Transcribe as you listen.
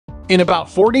In about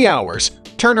 40 hours,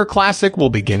 TERRA Classic will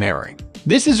begin airing.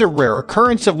 This is a rare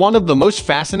occurrence of one of the most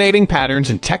fascinating patterns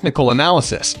in technical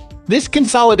analysis. This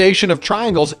consolidation of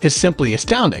triangles is simply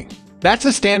astounding. That's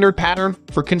a standard pattern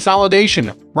for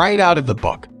consolidation right out of the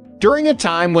book. During a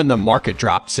time when the market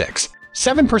dropped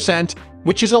 6–7%,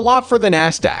 which is a lot for the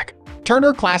Nasdaq,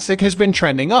 TERRA Classic has been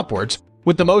trending upwards,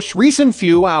 with the most recent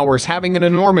few hours having an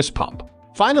enormous pump.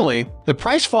 Finally, the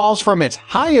price falls from its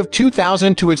high of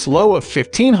 2,000 to its low of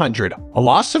 1,500, a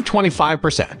loss of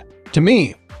 25%. To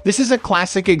me, this is a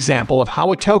classic example of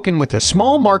how a token with a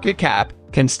small market cap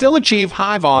can still achieve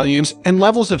high volumes and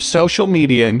levels of social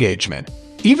media engagement,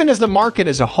 even as the market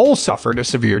as a whole suffered a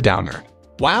severe downturn.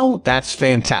 Wow, that's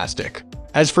fantastic.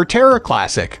 As for TERRA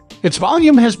Classic, its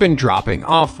volume has been dropping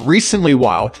off recently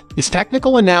while its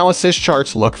technical analysis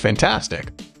charts look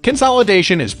fantastic.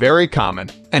 Consolidation is very common,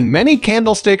 and many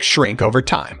candlesticks shrink over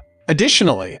time.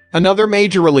 Additionally, another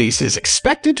major release is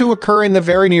expected to occur in the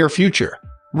very near future.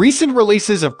 Recent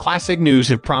releases of classic news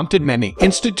have prompted many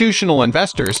institutional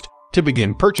investors to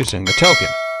begin purchasing the token.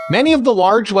 Many of the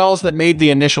large whales that made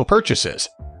the initial purchases,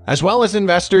 as well as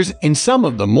investors in some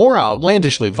of the more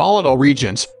outlandishly volatile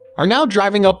regions, are now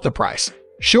driving up the price.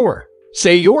 Sure,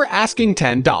 say you're asking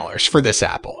 $10 for this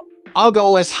apple. I'll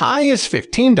go as high as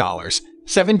 $15,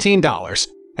 $17,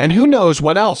 and who knows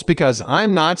what else because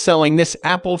I'm not selling this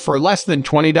apple for less than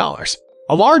 $20.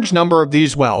 A large number of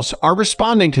these whales are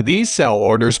responding to these sell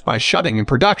orders by shutting in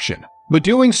production, but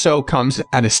doing so comes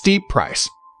at a steep price.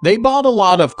 They bought a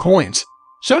lot of coins,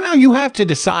 so now you have to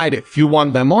decide if you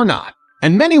want them or not.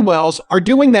 And many whales are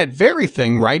doing that very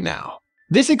thing right now.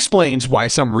 This explains why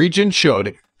some regions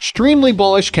showed extremely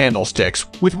bullish candlesticks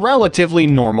with relatively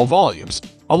normal volumes.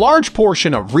 A large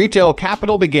portion of retail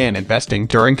capital began investing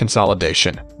during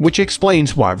consolidation, which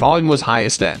explains why volume was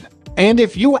highest then. And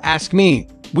if you ask me,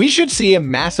 we should see a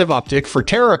massive uptick for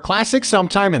TERRA Classic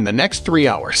sometime in the next 3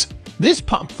 hours. This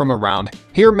pump from around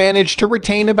here managed to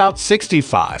retain about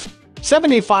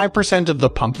 65–75% of the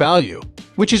pump value,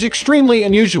 which is extremely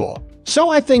unusual. So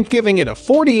I think giving it a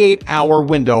 48-hour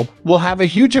window will have a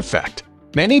huge effect.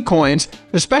 Many coins,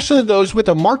 especially those with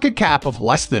a market cap of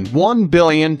less than $1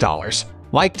 billion,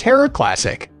 like TERRA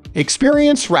Classic,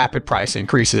 experience rapid price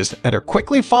increases that are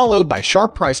quickly followed by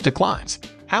sharp price declines.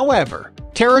 However,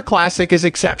 TERRA Classic is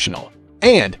exceptional,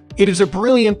 and it is a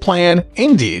brilliant plan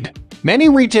indeed. Many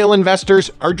retail investors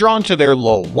are drawn to their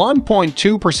low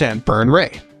 1.2% burn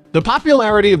rate. The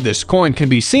popularity of this coin can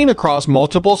be seen across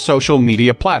multiple social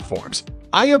media platforms.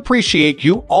 I appreciate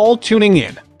you all tuning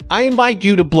in. I invite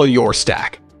you to blow your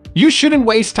stack. You shouldn't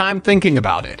waste time thinking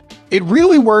about it. It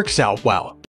really works out well.